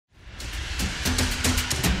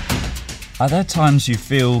Are there times you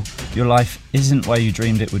feel your life isn't where you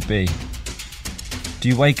dreamed it would be? Do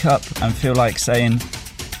you wake up and feel like saying,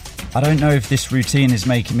 I don't know if this routine is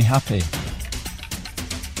making me happy?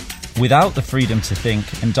 Without the freedom to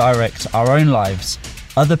think and direct our own lives,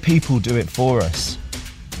 other people do it for us.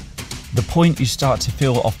 The point you start to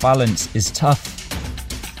feel off balance is tough.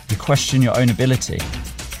 You question your own ability.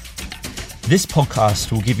 This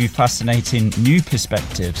podcast will give you fascinating new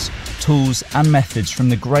perspectives, tools and methods from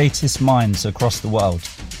the greatest minds across the world.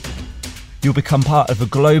 You'll become part of a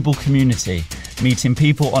global community, meeting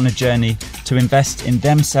people on a journey to invest in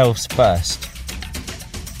themselves first.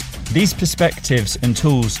 These perspectives and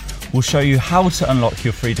tools will show you how to unlock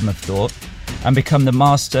your freedom of thought and become the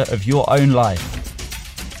master of your own life.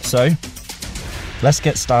 So, let's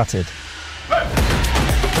get started.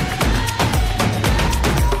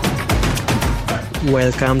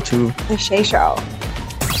 Welcome to the Shay Show.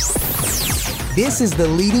 This is the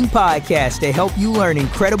leading podcast to help you learn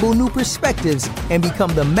incredible new perspectives and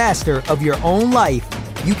become the master of your own life.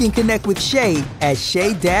 You can connect with Shay at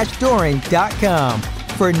shay-doran.com.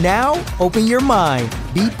 For now, open your mind,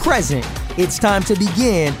 be present. It's time to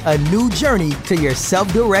begin a new journey to your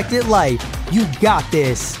self-directed life. You got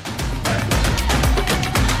this.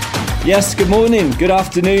 Yes, good morning, good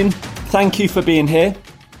afternoon. Thank you for being here.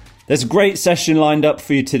 There's a great session lined up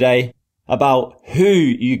for you today about who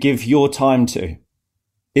you give your time to.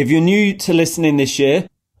 If you're new to listening this year,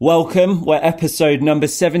 welcome. We're episode number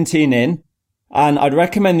 17 in, and I'd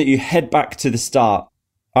recommend that you head back to the start.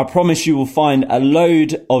 I promise you will find a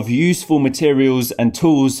load of useful materials and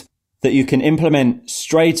tools that you can implement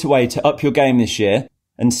straight away to up your game this year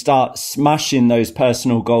and start smashing those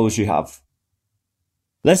personal goals you have.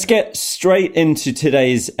 Let's get straight into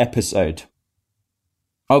today's episode.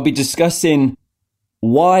 I'll be discussing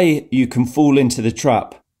why you can fall into the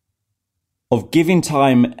trap of giving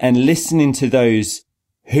time and listening to those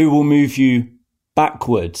who will move you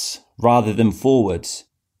backwards rather than forwards,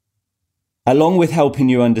 along with helping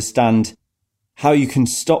you understand how you can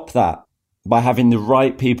stop that by having the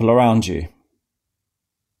right people around you.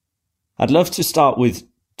 I'd love to start with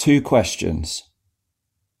two questions.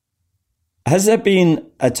 Has there been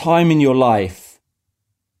a time in your life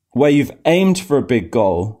where you've aimed for a big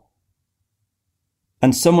goal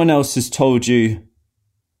and someone else has told you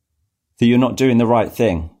that you're not doing the right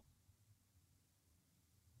thing?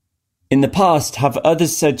 In the past, have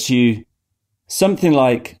others said to you something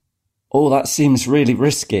like, oh, that seems really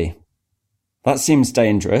risky. That seems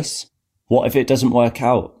dangerous. What if it doesn't work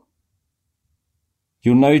out?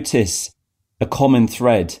 You'll notice a common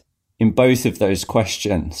thread in both of those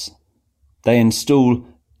questions. They install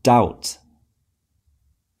doubt.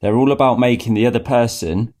 They're all about making the other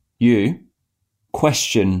person, you,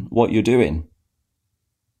 question what you're doing.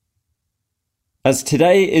 As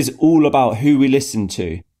today is all about who we listen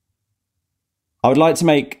to, I would like to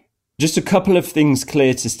make just a couple of things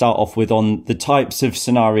clear to start off with on the types of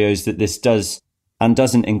scenarios that this does and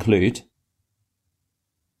doesn't include.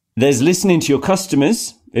 There's listening to your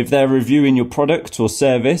customers if they're reviewing your product or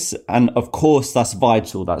service, and of course that's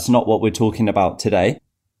vital. That's not what we're talking about today.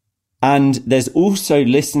 And there's also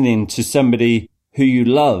listening to somebody who you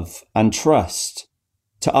love and trust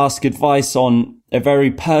to ask advice on a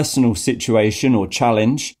very personal situation or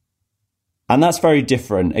challenge. And that's very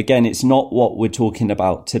different. Again, it's not what we're talking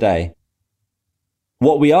about today.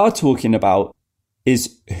 What we are talking about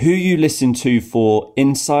is who you listen to for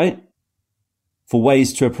insight, for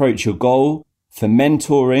ways to approach your goal, for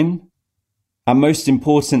mentoring, and most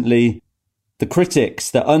importantly, the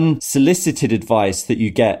critics, the unsolicited advice that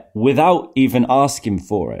you get without even asking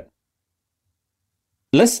for it.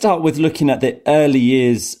 Let's start with looking at the early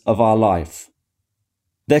years of our life.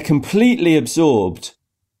 They're completely absorbed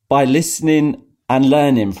by listening and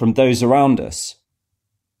learning from those around us.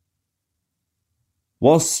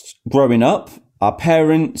 Whilst growing up, our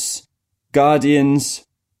parents, guardians,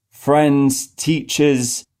 friends,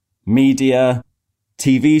 teachers, media,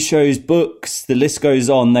 TV shows, books, the list goes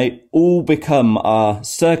on, they all become our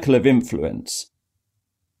circle of influence.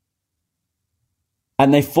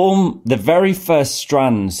 And they form the very first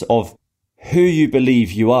strands of who you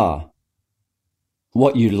believe you are,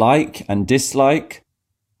 what you like and dislike,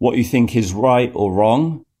 what you think is right or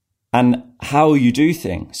wrong, and how you do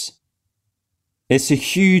things. It's a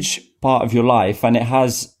huge part of your life, and it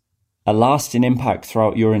has a lasting impact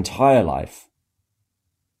throughout your entire life.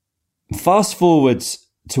 Fast forwards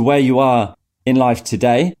to where you are in life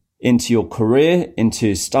today, into your career,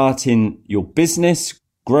 into starting your business,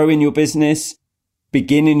 growing your business,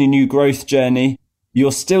 beginning a new growth journey.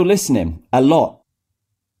 You're still listening a lot.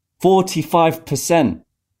 45%.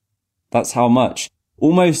 That's how much.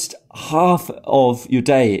 almost half of your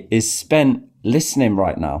day is spent listening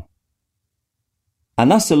right now.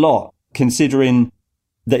 And that's a lot, considering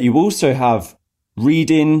that you also have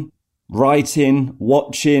reading, writing,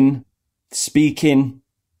 watching, speaking.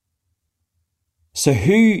 So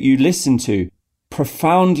who you listen to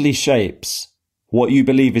profoundly shapes what you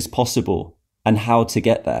believe is possible and how to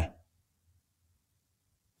get there.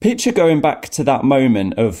 Picture going back to that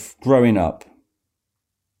moment of growing up.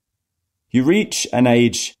 You reach an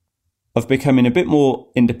age of becoming a bit more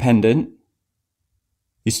independent.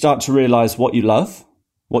 You start to realize what you love,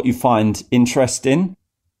 what you find interesting,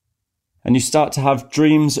 and you start to have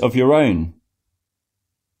dreams of your own.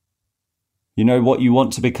 You know what you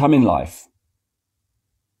want to become in life.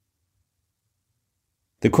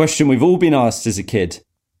 The question we've all been asked as a kid,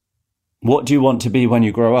 what do you want to be when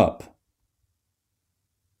you grow up?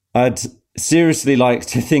 I'd seriously like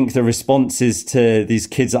to think the responses to these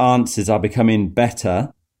kids' answers are becoming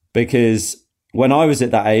better, because when I was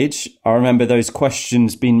at that age, I remember those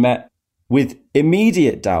questions being met with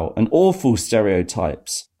immediate doubt and awful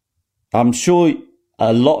stereotypes. I'm sure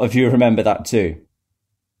a lot of you remember that too.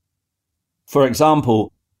 For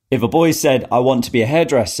example, if a boy said, "I want to be a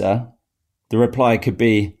hairdresser," the reply could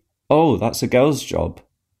be, "Oh, that's a girl's job."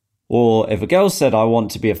 Or if a girl said, "I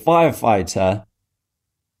want to be a firefighter,"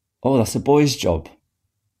 "Oh, that's a boy's job."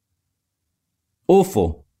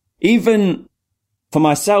 Awful. Even for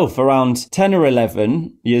myself, around 10 or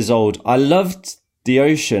 11 years old, I loved the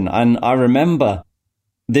ocean. And I remember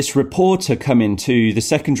this reporter coming to the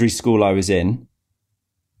secondary school I was in,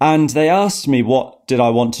 and they asked me what did I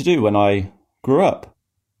want to do when I grew up.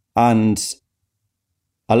 And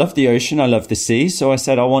I love the ocean, I love the sea, so I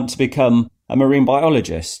said I want to become a marine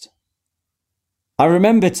biologist. I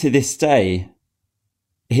remember to this day,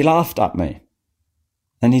 he laughed at me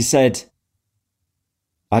and he said,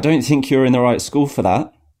 "I don't think you're in the right school for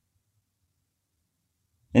that."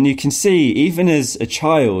 And you can see, even as a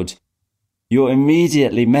child, you're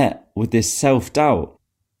immediately met with this self-doubt.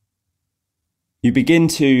 You begin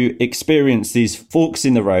to experience these forks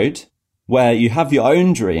in the road where you have your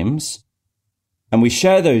own dreams and we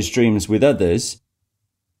share those dreams with others,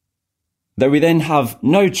 though we then have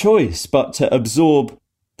no choice but to absorb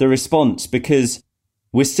the response because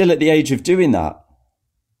we're still at the age of doing that.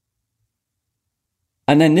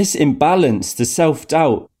 And then this imbalance, the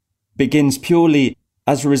self-doubt, begins purely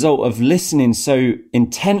as a result of listening so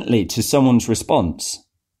intently to someone's response.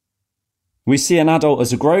 We see an adult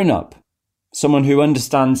as a grown-up, someone who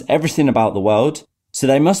understands everything about the world, so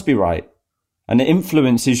they must be right, and it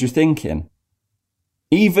influences your thinking.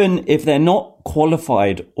 Even if they're not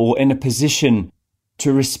qualified or in a position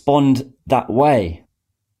to respond that way.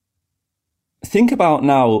 Think about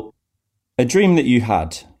now a dream that you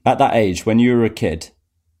had at that age when you were a kid.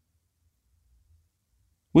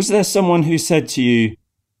 Was there someone who said to you,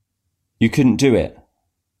 you couldn't do it?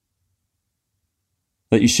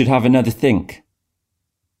 That you should have another think?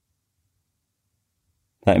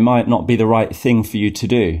 That it might not be the right thing for you to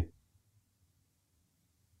do?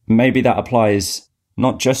 Maybe that applies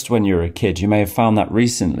not just when you're a kid. You may have found that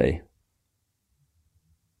recently.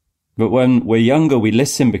 But when we're younger, we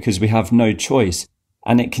listen because we have no choice,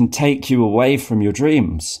 and it can take you away from your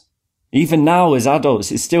dreams. Even now as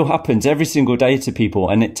adults, it still happens every single day to people,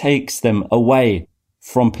 and it takes them away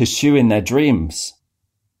from pursuing their dreams.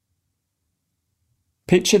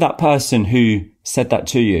 Picture that person who said that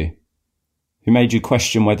to you, who made you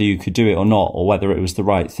question whether you could do it or not, or whether it was the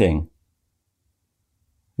right thing.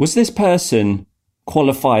 Was this person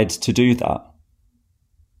qualified to do that?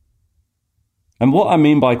 And what I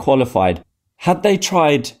mean by qualified, had they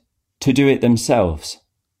tried to do it themselves?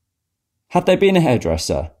 Had they been a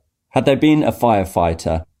hairdresser? Had they been a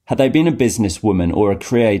firefighter? Had they been a businesswoman or a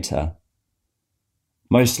creator?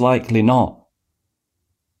 Most likely not.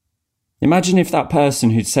 Imagine if that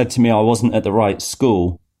person who'd said to me I wasn't at the right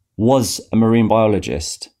school was a marine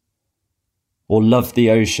biologist or loved the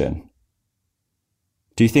ocean.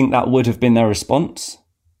 Do you think that would have been their response?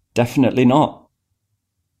 Definitely not.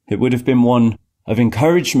 It would have been one of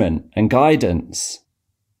encouragement and guidance.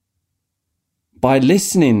 By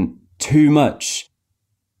listening too much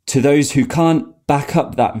to those who can't back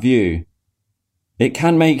up that view, it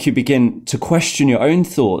can make you begin to question your own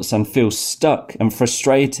thoughts and feel stuck and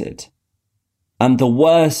frustrated. And the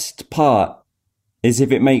worst part is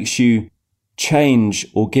if it makes you change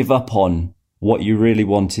or give up on what you really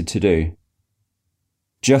wanted to do,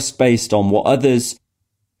 just based on what others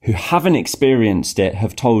who haven't experienced it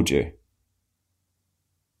have told you.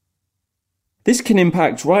 This can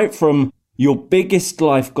impact right from your biggest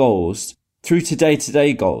life goals through to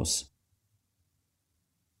day-to-day goals.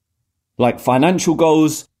 like financial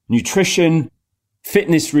goals, nutrition,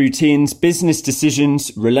 fitness routines, business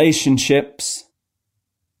decisions, relationships.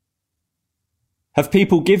 Have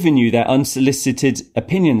people given you their unsolicited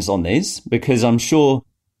opinions on these? Because I'm sure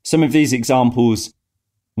some of these examples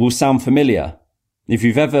will sound familiar. If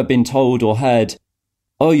you've ever been told or heard,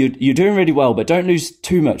 oh, you're doing really well, but don't lose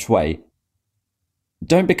too much weight.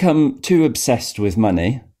 Don't become too obsessed with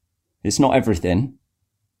money. It's not everything.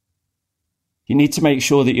 You need to make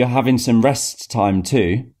sure that you're having some rest time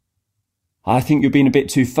too. I think you're being a bit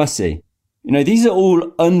too fussy. These are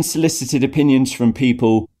all unsolicited opinions from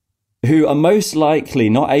people who are most likely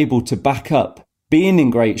not able to back up being in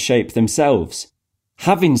great shape themselves,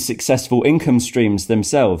 having successful income streams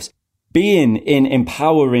themselves, being in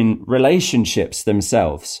empowering relationships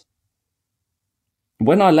themselves.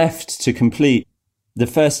 When I left to complete the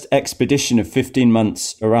first expedition of 15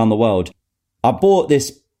 months around the world, I bought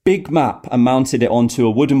this big map and mounted it onto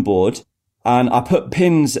a wooden board, and I put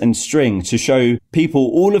pins and string to show people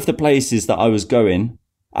all of the places that I was going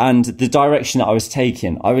and the direction that I was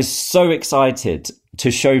taking. I was so excited to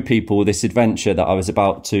show people this adventure that I was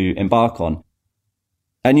about to embark on.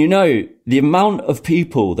 And the amount of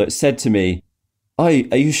people that said to me, oh,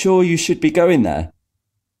 are you sure you should be going there?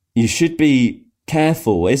 You should be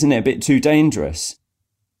careful. Isn't it a bit too dangerous?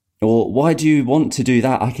 Or why do you want to do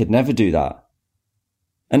that? I could never do that.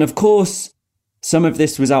 And of course, some of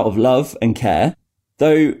this was out of love and care,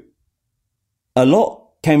 though a lot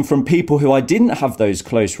came from people who I didn't have those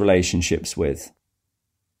close relationships with.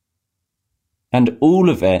 And all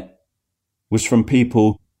of it was from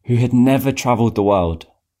people who had never travelled the world.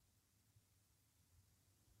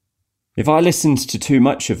 If I listened to too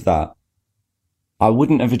much of that, I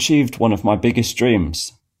wouldn't have achieved one of my biggest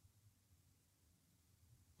dreams.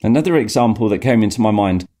 Another example that came into my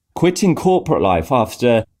mind, quitting corporate life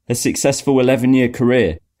after a successful 11-year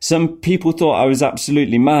career. Some people thought I was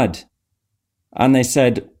absolutely mad. And they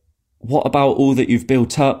said, what about all that you've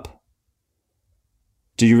built up?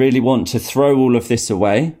 Do you really want to throw all of this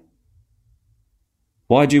away?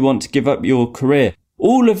 Why do you want to give up your career?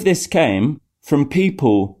 All of this came from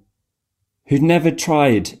people who'd never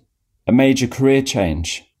tried a major career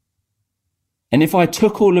change. And if I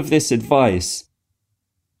took all of this advice,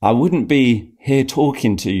 I wouldn't be here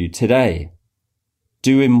talking to you today,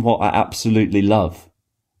 doing what I absolutely love.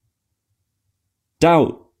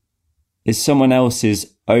 Doubt is someone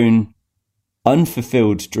else's own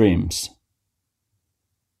unfulfilled dreams.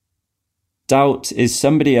 Doubt is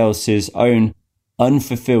somebody else's own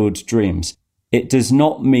unfulfilled dreams. It does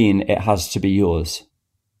not mean it has to be yours.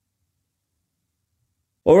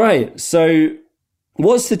 All right, so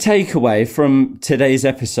what's the takeaway from today's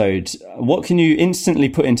episode? What can you instantly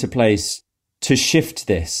put into place to shift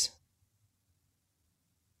this?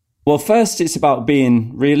 Well, first, it's about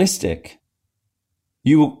being realistic.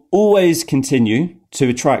 You will always continue to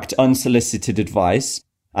attract unsolicited advice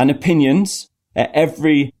and opinions at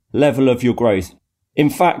every level of your growth.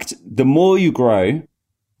 In fact, the more you grow,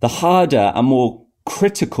 the harder and more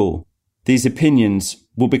critical these opinions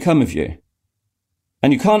will become of you.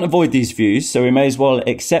 And you can't avoid these views, so we may as well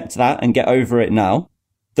accept that and get over it now.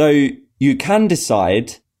 Though you can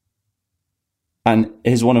decide, and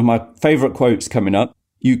here's one of my favourite quotes coming up,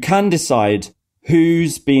 you can decide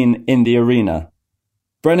who's been in the arena.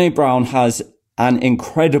 Brené Brown has an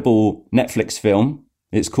incredible Netflix film.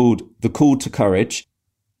 It's called The Call to Courage.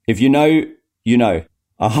 If you know, you know.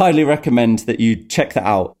 I highly recommend that you check that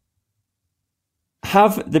out.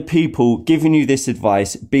 Have the people giving you this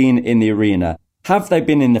advice been in the arena? Have they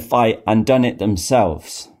been in the fight and done it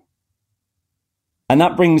themselves? And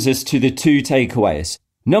that brings us to the two takeaways.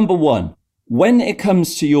 Number one, when it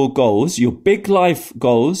comes to your goals, your big life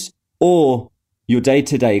goals or your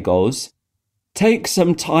day-to-day goals, take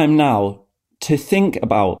some time now to think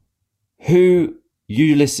about who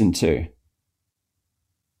you listen to,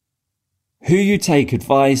 who you take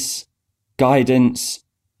advice, guidance,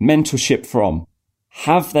 mentorship from.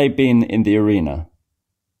 Have they been in the arena?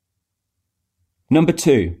 Number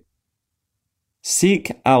two,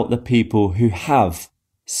 seek out the people who have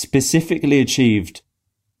specifically achieved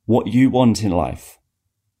what you want in life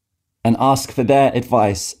and ask for their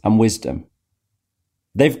advice and wisdom.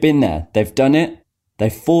 They've been there, they've done it,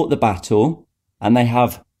 they've fought the battle, and they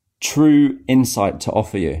have true insight to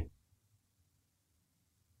offer you.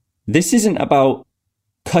 This isn't about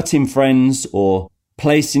cutting friends or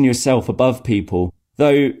placing yourself above people,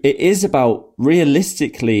 though it is about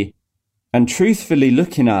realistically and truthfully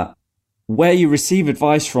looking at where you receive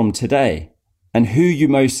advice from today and who you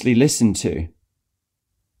mostly listen to.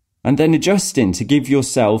 And then adjusting to give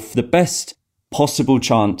yourself the best possible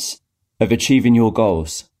chance of achieving your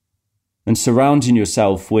goals. and surrounding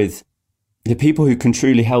yourself with the people who can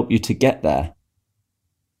truly help you to get there.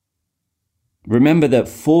 Remember that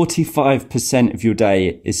 45% of your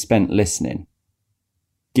day is spent listening.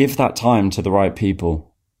 Give that time to the right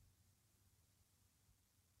people.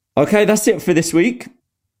 Okay, that's it for this week.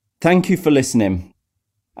 Thank you for listening.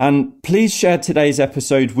 And please share today's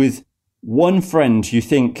episode with one friend you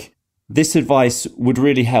think this advice would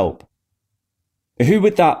really help. Who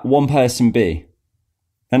would that one person be?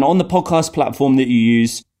 And on the podcast platform that you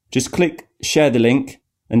use, just click share the link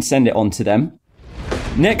and send it on to them.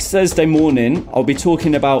 Next Thursday morning, I'll be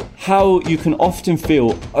talking about how you can often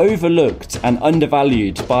feel overlooked and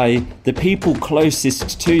undervalued by the people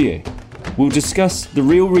closest to you. We'll discuss the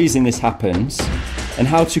real reason this happens and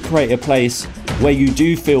how to create a place where you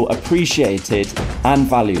do feel appreciated and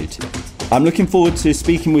valued. I'm looking forward to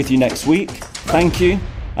speaking with you next week. Thank you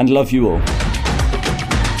and love you all.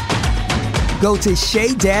 Go to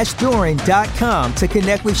shay-doran.com to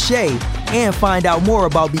connect with Shay and find out more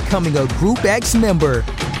about becoming a Group X member.